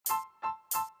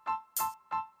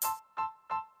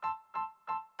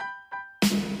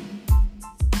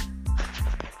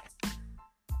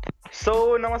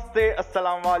नमस्ते,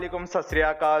 अस्सलाम वालेकुम, सत श्री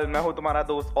अकाल। मैं हूं तुम्हारा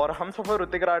दोस्त और हम सफर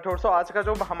ऋतिक राठौड़। आज का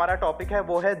जो हमारा टॉपिक है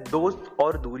वो है दोस्त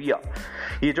और दूरियां।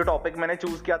 ये जो टॉपिक मैंने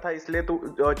चूज किया था इसलिए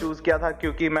चूज किया था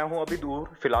क्योंकि मैं हूं अभी दूर।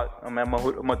 फिलहाल मैं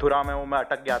मथुरा में हूं, मैं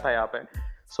अटक गया था यहाँ पे।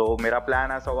 मेरा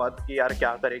प्लान ऐसा हुआ कि यार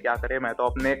क्या करे। मैं तो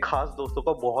अपने खास दोस्तों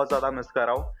को बहुत ज्यादा मिस कर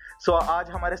रहा हूँ। आज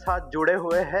हमारे साथ जुड़े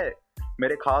हुए हैं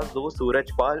मेरे खास दोस्त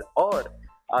सूरज पाल और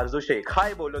आरजू शेख।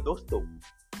 हाय बोलो दोस्तों।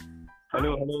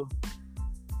 हेलो हेलो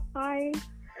हाय।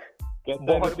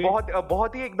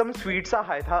 बहुत ही एकदम स्वीट सा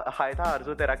हाय था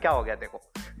अर्जु। तेरा क्या हो गया देखो?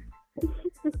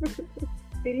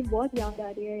 तेरी बहुत याद आ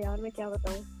रही है यार, मैं क्या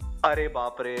बताऊं। अरे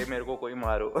बाप रे, मेरे को कोई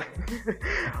मारो।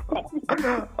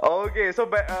 ओके,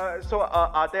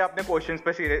 आते हैं अपने क्वेश्चंस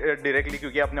पे डायरेक्टली,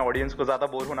 क्योंकि अपने ऑडियंस को ज्यादा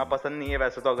बोर होना पसंद नहीं है।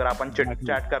 वैसे तो अगर अपन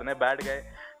चैट करने बैठ गए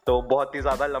तो बहुत ही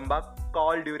ज्यादा लंबा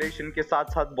कॉल ड्यूरेशन के साथ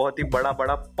साथ बहुत ही बड़ा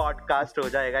पॉडकास्ट हो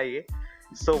जाएगा ये।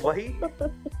 वही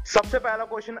सबसे पहला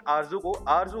क्वेश्चन आरजू को।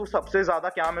 आरजू सबसे ज्यादा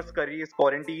क्या मिस कर रही है इस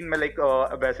क्वारंटीन में?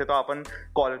 वैसे तो अपन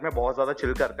कॉलेज में बहुत ज्यादा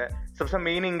चिल करते हैं, सबसे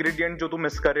मेन इंग्रेडिएंट जो तू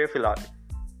मिस कर रही है फिलहाल?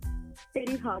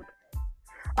 तेरी हग।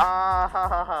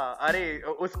 हाँ। अरे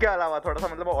उसके अलावा थोड़ा सा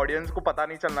मतलब ऑडियंस को पता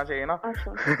नहीं चलना चाहिए ना।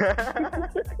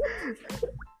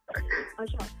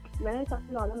 अच्छा, मैं सबसे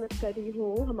ज्यादा मिस कर रही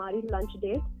हूँ हमारी लंच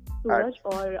डेट सूरज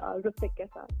और ऋतिक के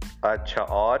साथ। अच्छा,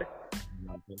 और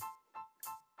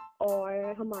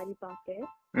हमारी बातें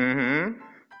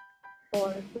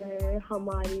और फिर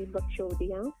हमारी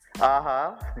बकचोदियाँ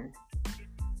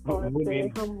और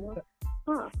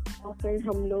फिर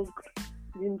हम लोग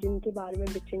जिनके बारे में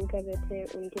बिचिंग कर रहे थे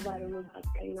उनके बारे में बात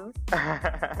करना।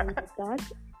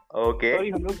 ओके,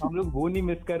 हम लोग वो नहीं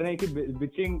मिस कर रहे हैं कि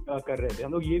बिचिंग कर रहे थे,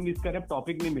 हम लोग ये मिस कर रहे हैं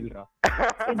टॉपिक नहीं मिल रहा।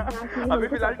 अभी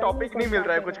फिलहाल टॉपिक नहीं मिल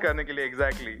रहा है कुछ करने के लिए।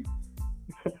 Exactly.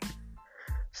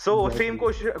 Same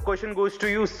question goes to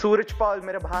you Surajpal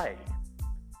मेरे भाई।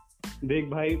 देख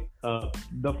भाई,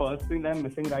 the first thing I am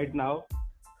missing right now,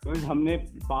 हमने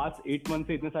पास 8 मंथ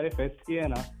से इतने सारे फेस्ट किए हैं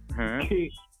ना कि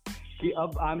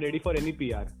अब I am ready for any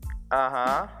PR.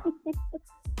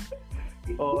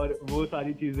 और वो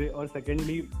सारी चीजें, और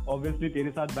सेकेंडली ऑब्वियसली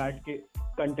तेरे साथ बैठ के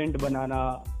कंटेंट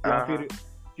बनाना या फिर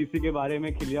किसी के बारे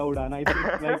में खिलिया उड़ाना,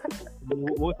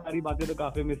 वो सारी बातें तो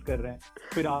काफी मिस कर रहे हैं।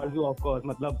 फिर आरजू ऑफ कोर्स,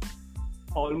 मतलब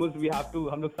ऑलमोस्ट वी हैव टू,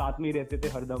 हम लोग साथ में ही रहते थे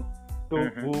हरदम, तो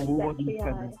वो मिस कर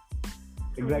रहे हैं।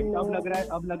 एग्जैक्ट। अब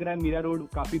लग रहा है मीरा रोड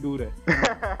काफी दूर है।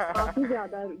 काफी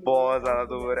ज्यादा, बहुत ज्यादा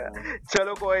दूर है।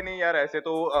 चलो कोई नहीं यार, ऐसे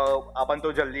तो अपन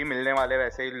तो जल्दी मिलने वाले,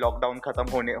 वैसे ही लॉकडाउन खत्म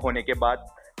होने के बाद।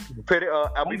 फिर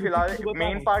अभी फिलहाल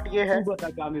मेन पार्ट ये है। तू बता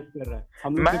क्या मिस कर रहा है?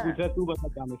 हम लोग से पूछ रहा है, तू बता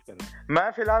क्या मिस कर रहा है?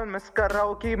 मैं फिलहाल मिस कर रहा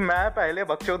हूँ कि मैं पहले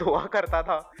बकचोद हुआ करता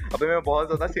था, अभी मैं बहुत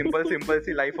ज्यादा सिंपल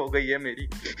सी लाइफ हो गई है मेरी।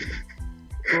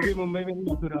 तो भी मुंबई में नहीं,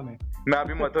 मथुरा में। मैं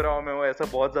अभी मथुरा में हूँ। ऐसा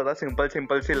बहुत ज्यादा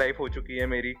सिंपल सी लाइफ हो चुकी है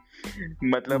मेरी।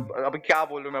 मतलब अब क्या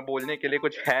बोलूं, मैं बोलने के लिए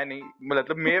कुछ है नहीं।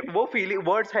 मतलब वो फीलिंग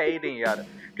वर्ड्स है ही नहीं यार,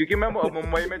 क्योंकि मैं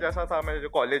मुंबई में जैसा था, मैं जो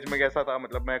कॉलेज में कैसा था,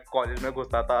 मतलब मैं कॉलेज में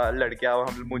घुसता था, लड़कियां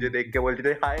हम मुझे देख के बोलती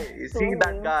थी hi see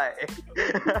that guy.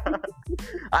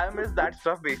 I miss that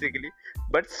stuff basically.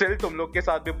 But still तुम लोग के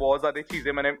साथ भी बहुत ज्यादा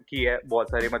चीजें मैंने की है,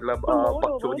 बहुत सारी मतलब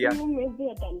बकचोदियां।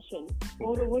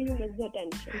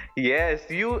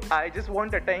 Yes, I just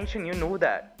want attention, you know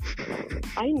that.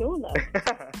 I know that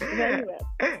very well.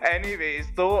 Anyways,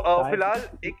 तो फिलहाल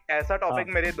एक ऐसा टॉपिक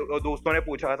मेरे दोस्तों ने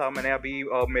पूछा था। मैंने अभी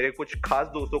मेरे कुछ खास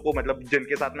दोस्तों को, मतलब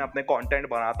जिनके साथ मैं अपने कंटेंट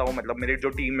बनाता हूँ, मतलब मेरे जो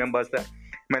टीम मेंबर्स हैं,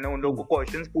 मैंने उन लोगों को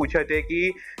क्वेश्चंस पूछे थे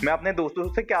कि मैं अपने दोस्तों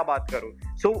से क्या बात करूं।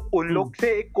 उन लोग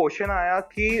से एक क्वेश्चन आया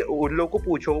कि उन लोग को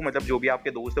पूछो, मतलब जो भी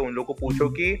आपके दोस्त है उन लोग को पूछो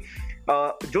कि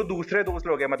जो दूसरे दोस्त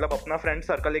लोग हैं, मतलब अपना फ्रेंड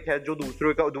सर्कल एक है, जो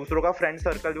दूसरों का फ्रेंड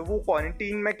सर्कल जो वो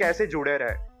क्वारंटीन में कैसे जुड़े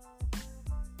रहे।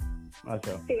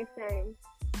 अच्छा,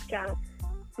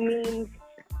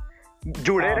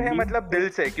 जुड़े रहे मतलब दिल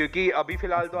से, क्योंकि अभी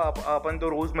फिलहाल तो अपन तो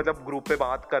रोज मतलब ग्रुप पे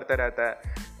बात करते रहता है।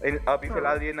 अभी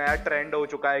फिलहाल ये नया ट्रेंड हो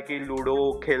चुका है कि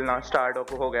लूडो खेलना स्टार्ट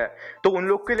हो गया। तो उन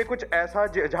लोग के लिए कुछ ऐसा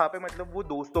जहाँ पे मतलब वो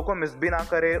दोस्तों को मिस भी ना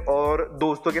करे और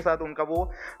दोस्तों के साथ उनका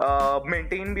वो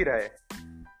मेंटेन भी रहे,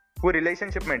 वो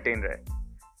रिलेशनशिप मेंटेन रहे।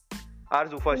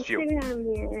 आरजू फर्स्ट यू।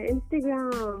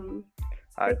 इंस्टाग्राम।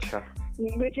 अच्छा,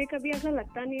 मुझे कभी ऐसा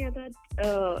लगता नहीं है,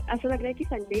 ऐसा लग रहा है कि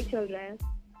संडे चल रहा है,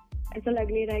 ऐसा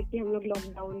लग नहीं रहा है कि हम लोग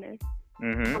लॉकडाउन है।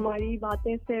 हमारी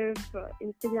बातें सिर्फ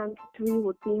इंस्टाग्राम के थ्रू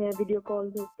होती हैं, वीडियो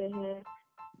कॉल्स होते हैं,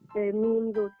 फिर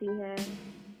मीम्स होती है,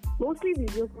 मोस्टली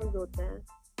वीडियो कॉल्स होते हैं।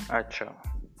 अच्छा,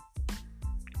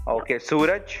 ओके।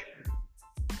 सूरज,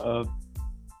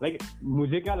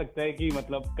 मुझे क्या लगता है कि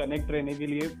मतलब कनेक्ट रहने के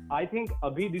लिए आई थिंक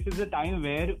अभी this is a time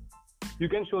where you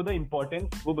can show the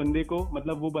importance वो बंदे को,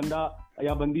 मतलब वो बंदा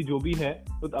या बंदी जो भी है,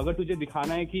 तो अगर तुझे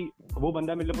दिखाना है कि वो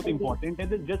बंदा मतलब बहुत इम्पोर्टेंट है,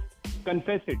 तो जस्ट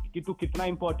कन्फेस इट कि तू कितना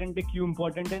इम्पोर्टेंट है, क्यों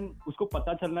इम्पोर्टेंट है, उसको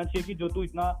पता चलना चाहिए कि जो तू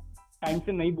इतना टाइम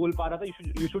से नहीं बोल पा रहा था,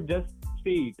 you should just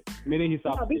say it, मेरे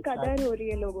हिसाब से। अभी कदर हो रही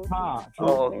है लोगों की। हाँ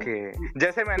ओके,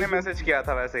 जैसे मैंने मैसेज किया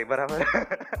था वैसे ही बराबर।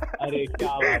 अरे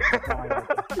क्या बात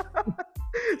है।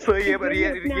 सो ये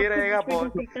रहेगा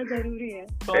बहुत जरूरी है।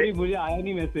 सॉरी मुझे आया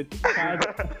नहीं मैसेज।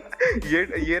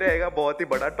 ये रहेगा बहुत ही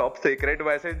बड़ा टॉप सीक्रेट।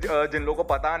 वैसे जिन लोगों को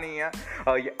पता नहीं है,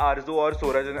 आरजू और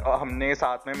सूरज हमने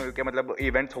साथ में मिलके मतलब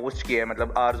इवेंट्स होस्ट किए हैं।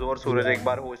 मतलब आरजू और सूरज एक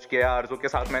बार होस्ट किया है। आरजू के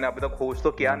साथ मैंने अभी तक होस्ट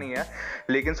तो किया नहीं है,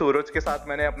 लेकिन सूरज के साथ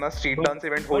मैंने अपना स्ट्रीट डांस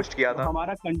इवेंट होस्ट किया था।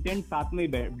 हमारा कंटेंट साथ में ही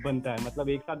बनता है, मतलब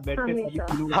एक साथ बैठ के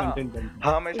कंटेंट बनता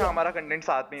है। हमेशा हमारा कंटेंट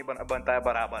साथ में ही बनता है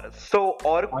बराबर। सो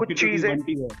और कुछ चीजें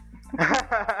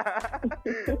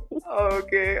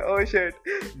ओके, ओ शिट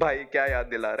भाई क्या याद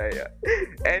दिला रहा है यार।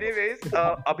 एनीवेज,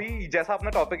 अभी जैसा अपना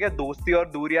टॉपिक है दोस्ती और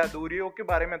दूरियों के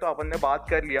बारे में तो अपन ने बात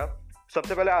कर लिया।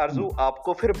 सबसे पहले आरजू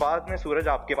आपको, फिर बाद में सूरज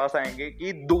आपके पास आएंगे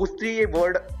कि दोस्ती ये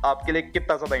वर्ड आपके लिए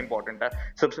कितना ज्यादा इंपॉर्टेंट है।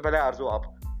 सबसे पहले आरजू आप।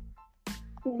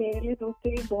 मेरे लिए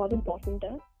दोस्ती बहुत इंपॉर्टेंट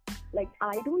है। Like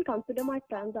I don't consider my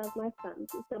friends as my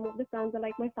friends. Some of the friends are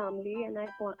like my family, and I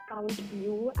count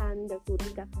you and Suraj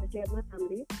definitely as my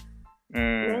family.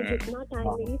 मैं जितना टाइम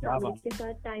मेरी फैमिली के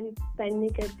साथ टाइम स्पेंड नहीं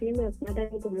करती, मैं उतना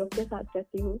time तुम लोग के साथ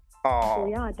करती हूँ। तो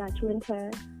या अटैचमेंट है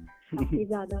काफी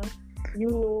ज्यादा। You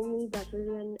know me better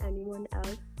than anyone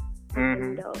else.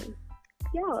 And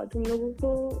या तुम लोगों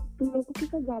के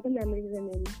साथ ज्यादा मेमोरीज है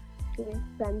मेरी।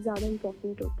 फ्रेंड्स ज्यादा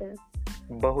इम्पोर्टेंट होते हैं।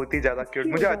 बहुत ही ज्यादा क्यूट।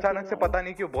 मुझे अचानक से पता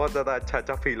नहीं क्यों बहुत ज्यादा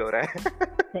अच्छा फील हो रहा है।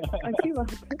 अच्छी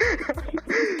बात है।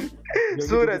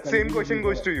 Suraj, same question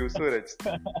goes to you Suraj.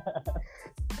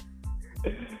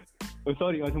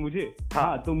 Sorry, अच्छा मुझे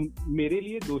हाँ, तो मेरे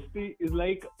लिए दोस्ती इज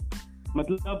लाइक,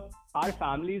 मतलब आवर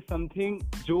फैमिली इज समथिंग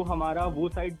जो हमारा वो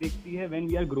साइड देखती है when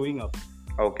we are growing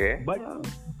up. Okay, but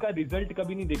उसका रिजल्ट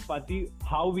कभी नहीं देख पाती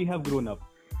how we have grown up.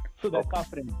 So that's our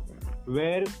friend,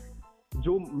 where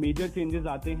जो मेजर चेंजेस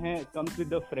आते हैं कम्स विद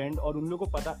द फ्रेंड, और उन लोगों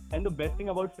को पता। And the best thing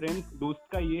about friends, दोस्त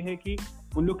का ये है कि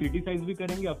उन लोग क्रिटिसाइज भी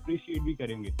करेंगे, अप्रिशिएट भी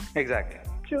करेंगे।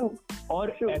 एग्जैक्टली। और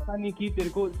ऐसा नहीं कि तेरे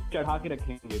को चढ़ा के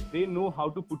रखेंगे, they know how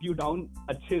to put you down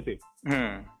अच्छे से।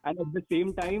 And at the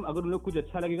same time अगर उन लोग कुछ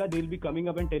अच्छा लगेगा, they will be coming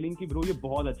up and telling कि ब्रो ये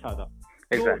बहुत अच्छा था।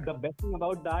 So the best thing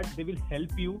about that, they will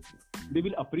help you, they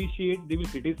will appreciate, they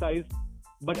will criticize,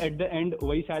 but at the end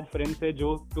वही शायद फ्रेंड्स है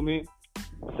जो तुम्हें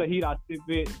सही रास्ते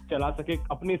पे चला सके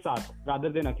अपने साथ,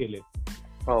 rather than अकेले।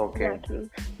 ओके,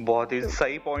 बहुत ही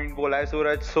सही पॉइंट बोला है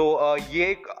सूरज। सो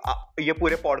ये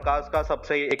पूरे पॉडकास्ट का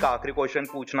सबसे एक आखिरी क्वेश्चन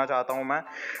पूछना चाहता हूं मैं।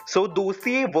 सो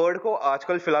दोस्ती वर्ड को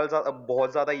आजकल फिलहाल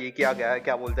बहुत ज्यादा ये किया गया है,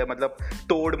 क्या बोलते हैं, मतलब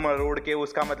तोड़ मरोड़ के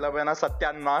उसका मतलब है ना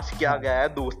सत्यानाश किया गया है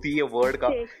दोस्ती ये वर्ड का,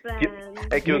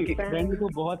 क्योंकि फ्रेंड को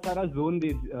बहुत सारा जोन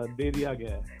दे दिया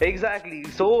गया है। एग्जैक्टली।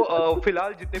 सो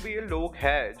फिलहाल जितने भी ये लोग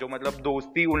हैं जो मतलब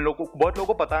दोस्ती, उन लोगों को, बहुत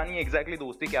लोगों को पता नहीं एग्जैक्टली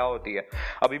दोस्ती क्या होती है।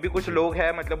 अभी भी कुछ लोग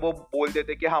हैं मतलब वो बोल देते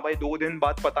कि हाँ भाई 2 दिन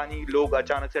बाद पता नहीं लोग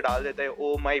अचानक से डाल देते हैं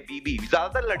ओ माय बीबी।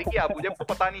 ज्यादातर लड़कियां, मुझे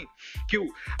पता नहीं क्यों,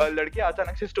 लड़कियां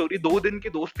अचानक से स्टोरी 2 दिन की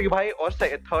दोस्ती भाई और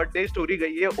 3rd डे स्टोरी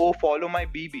गई है ओ फॉलो माय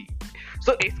बीबी।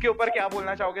 सो इसके ऊपर क्या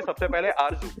बोलना चाहोगे? सबसे पहले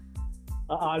आरजू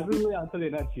को आंसर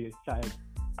देना चाहिए शायद।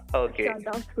 ओके,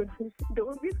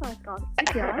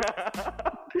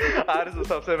 आरजू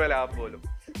सबसे पहले आप बोलो।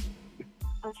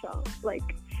 अच्छा, like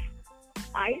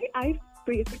I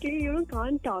basically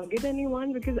can't target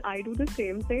anyone because I do the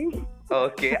same thing.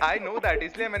 Okay, I know that,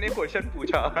 इसलिए मैंने क्वेश्चन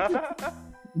पूछा।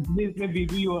 इसने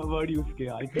बीबी वर्ड यूज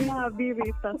किया। Yeah, BB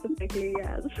specifically,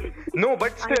 yes. No,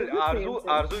 but still,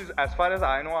 Arzu is, as far as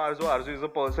I know, Arzu is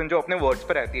a person जो अपने words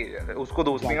पे रहती है, उसको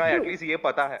दोस्ती का एटलीस्ट ये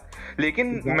पता है।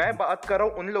 लेकिन मैं बात कर रहा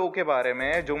हूँ उन लोगों के बारे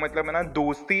में जो मतलब है ना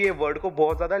दोस्ती ये वर्ड को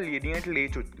बहुत ज्यादा लीनियंट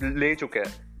ले चुके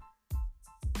हैं।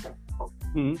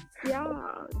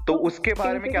 तो उसके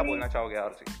बारे में क्या बोलना चाहोगे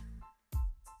RG?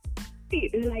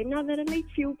 Right now there are like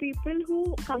few people who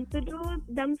consider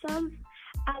themselves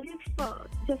as if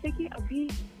जैसे कि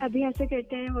अभी ऐसे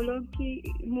कहते हैं वो लोग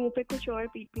कि मुंह पे कुछ और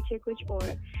पीठ पीछे कुछ और,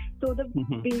 तो the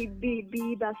BB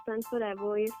best friends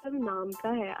forever ये सब नाम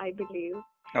का है, I believe.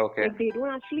 Okay. Like they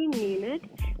don't actually mean it.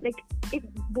 Like एक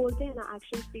बोलते हैं ना,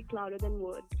 actions speak louder than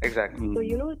words. Exactly.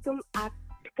 So तुम act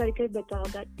करके बताओ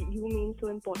that you mean so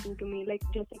important to me. Like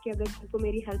जैसे कि अगर तुमको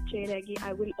मेरी हेल्प चाहिए रहेगी,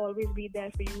 I will always be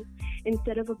there for you.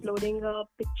 Instead of uploading a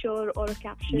picture or a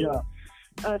caption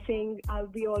saying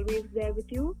I'll be always there with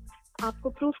you,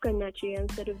 आपको proof करना चाहिए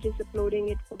instead of just uploading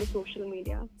it for the social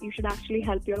media. You should actually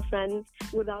help your friends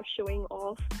without showing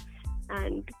off.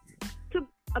 And so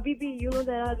अभी भी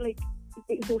there are like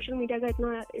social media का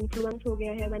इतना influence हो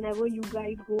गया है, whenever you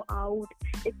guys go out,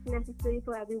 it's necessary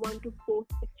for everyone to post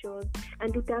pictures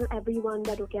and to tell everyone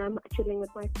that okay, I'm chilling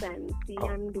with my friends, see,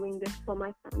 I'm doing this for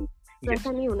my friends. So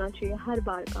ऐसा नहीं होना चाहिए हर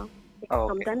बार का.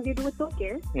 Sometimes we do it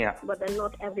okay, but then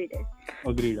not every day.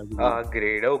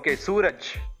 Agreed. Okay, Suraj.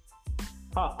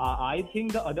 I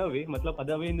think the other way, मतलब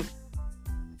other way in this,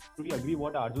 we agree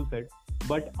what Arzu said,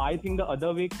 but I think the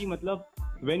other way कि मतलब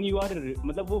when you are,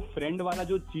 मतलब वो friend वाला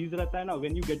जो चीज रहता है ना,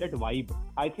 when you get that vibe,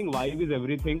 I think vibe is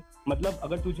everything. मतलब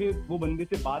अगर तुझे वो बंदे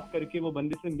से बात करके, वो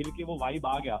बंदे से मिल के वो vibe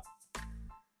आ गया,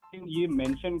 ये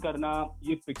मेंशन करना,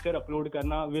 ये पिक्चर अपलोड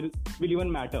करना will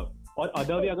even matter. और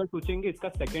अदर वे अगर सोचेंगे इसका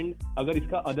सेकंड, अगर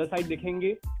इसका अदर साइड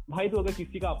देखेंगे भाई, तो अगर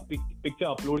किसी का पिक्चर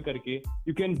अपलोड करके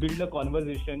you can build a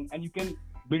conversation and you can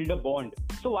build a bond,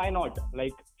 so why not.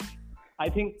 Like I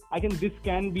think this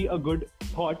can be a good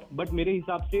thought, but मेरे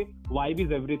हिसाब से vibe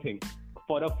is everything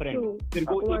for a friend. तेरे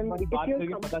को एक बार बात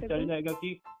करके पता चल जाएगा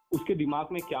कि उसके दिमाग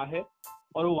में क्या है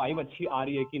और वो वाइब अच्छी आ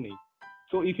रही है कि नहीं.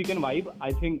 So if you can vibe, I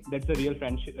think that's a real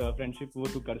friendship वो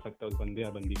तू कर सकता है उस बंदे या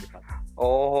बंदी के साथ.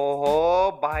 ओहो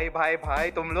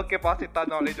भाई तुम लोग के पास इतना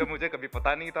नॉलेज है, मुझे कभी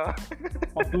पता नहीं था.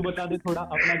 अब तू बता दे, थोड़ा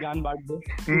अपना ज्ञान बांट दे.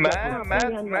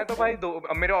 मैं तो भाई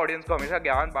मेरे ऑडियंस को हमेशा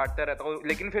ज्ञान बांटता रहता हूँ,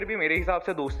 लेकिन फिर भी मेरे हिसाब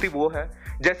से दोस्ती वो है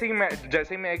जैसे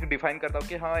ही मैं एक डिफाइन करता हूँ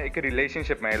कि हाँ एक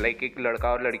रिलेशनशिप में, लाइक एक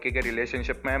लड़का और लड़के के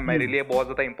रिलेशनशिप में मेरे लिए बहुत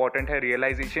ज्यादा इंपॉर्टेंट है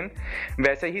रियलाइजेशन.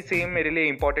 वैसे ही सेम मेरे लिए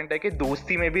इंपॉर्टेंट है कि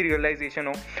दोस्ती में भी रियलाइजेशन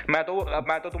हो.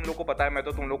 मैं तो तुम लोग को पता है, मैं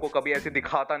तो तुम लोग को कभी ऐसे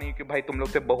दिखाता नहीं कि भाई तुम लोग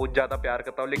से बहुत ज्यादा प्यार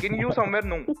करता हूँ, लेकिन यू समवेयर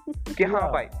नो कि हाँ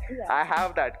भाई आई हैव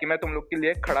दैट कि मैं तुम लोग के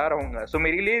लिए खड़ा रहूंगा. सो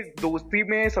मेरे लिए दोस्ती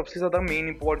में सबसे ज्यादा मेन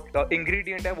इंपॉर्टेंट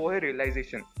इंग्रेडिएंट है वो है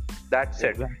रियलाइजेशन. That's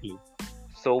it.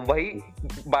 सो वही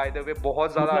बाय द वे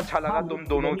बहुत ज्यादा अच्छा लगा तुम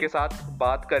दोनों के साथ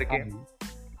बात करके,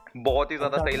 बहुत ही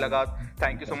ज्यादा सही लगा.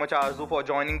 Thank you so much Aarzoo for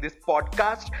joining this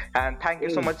podcast and thank you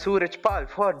so much Suraj Pal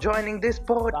for joining this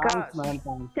podcast.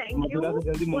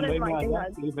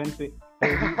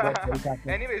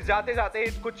 Anyways जाते जाते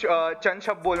कुछ चंद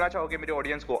शब्द बोलना चाहोगे मेरे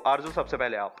ऑडियंस को? आरजू सबसे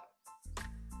पहले आप.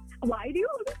 Why do you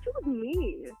always choose me?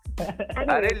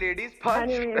 अरे ladies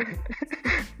first.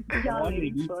 Yeah,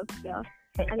 ladies first, yeah.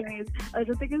 Anyways,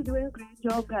 Hrithik is doing a great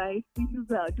job, guys. Please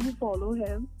do follow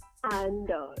him,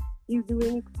 and he's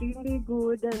doing extremely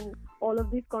good, and all of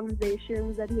these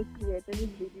conversations that he's created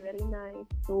is really very nice.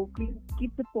 So please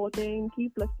keep supporting,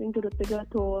 keep listening to Hrithik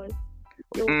Rathore.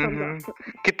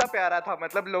 कितना प्यारा था.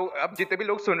 मतलब लोग, अब जितने भी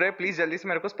लोग सुन रहे हैं, प्लीज जल्दी से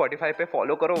मेरे को स्पॉटिफाई पे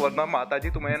फॉलो करो, वरना माता जी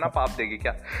तुम्हें ना पाप देगी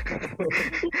क्या.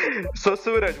 So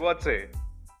Suraj, what say?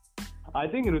 I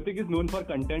think Hrithik is known for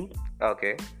content.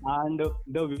 Okay. And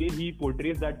the way he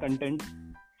portrays that content,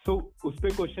 so उस पे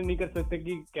क्वेश्चन नहीं कर सकते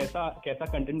कि कैसा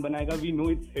कंटेंट बनाएगा. We know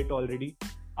it's hit already.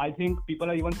 I think people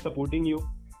are even supporting you.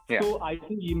 Yeah. So I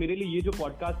think ये मेरे लिए ये जो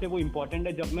पॉडकास्ट है वो इम्पोर्टेंट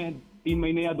है. जब मैं 3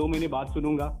 महीने या 2 महीने बाद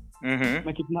सुनूंगा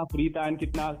मैं कितना फ्री था एंड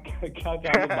कितना क्या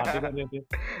बातें कर रहे थे.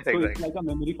 So it's like a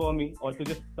memory for me. और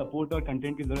तुझे सपोर्ट और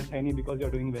कंटेंट की जरूरत है नहीं because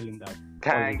you're doing well in that.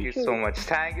 Thank you so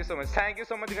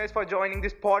much guys for joining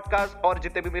this podcast. और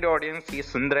जितने भी मेरे ऑडियंस ये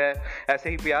सुन रहे हैं, ऐसे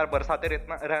ही प्यार बरसाते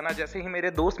रहना जैसे ही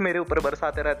मेरे दोस्त मेरे ऊपर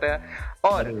बरसाते रहते हैं.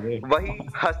 और वही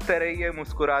हंसते रहिए,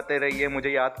 मुस्कुराते रहिए,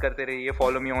 मुझे याद करते रहिए.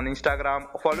 Follow me on Instagram,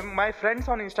 follow my friends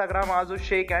on Instagram, Arzoo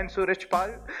Sheikh and सूरज पाल.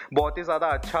 बहुत ही ज्यादा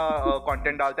अच्छा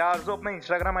कंटेंट डालते हैं. आरजू अपना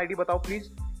इंस्टाग्राम आईडी बताओ please.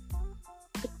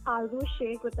 Arzoo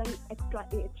Sheikh with an extra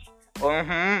H.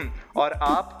 और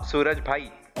आप सूरज भाई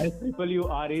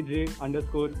SRAJ_20.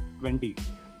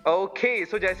 ओके.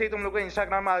 सो जैसे ही तुम लोग को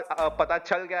इंस्टाग्राम पता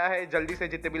चल गया है, जल्दी से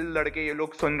जितने भी लड़के ये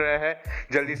लोग सुन रहे हैं,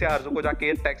 जल्दी से आरजू को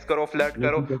जाके टेक्स्ट करो, फ्लर्ट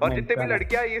करो. और जितने भी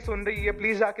लड़कियां ये सुन रही है,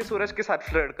 प्लीज जाके सूरज के साथ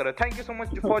फ्लर्ट करो. Thank you so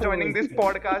much for joining this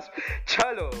podcast.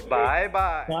 चलो बाय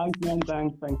बाय.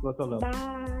 Thanks.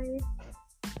 Bye.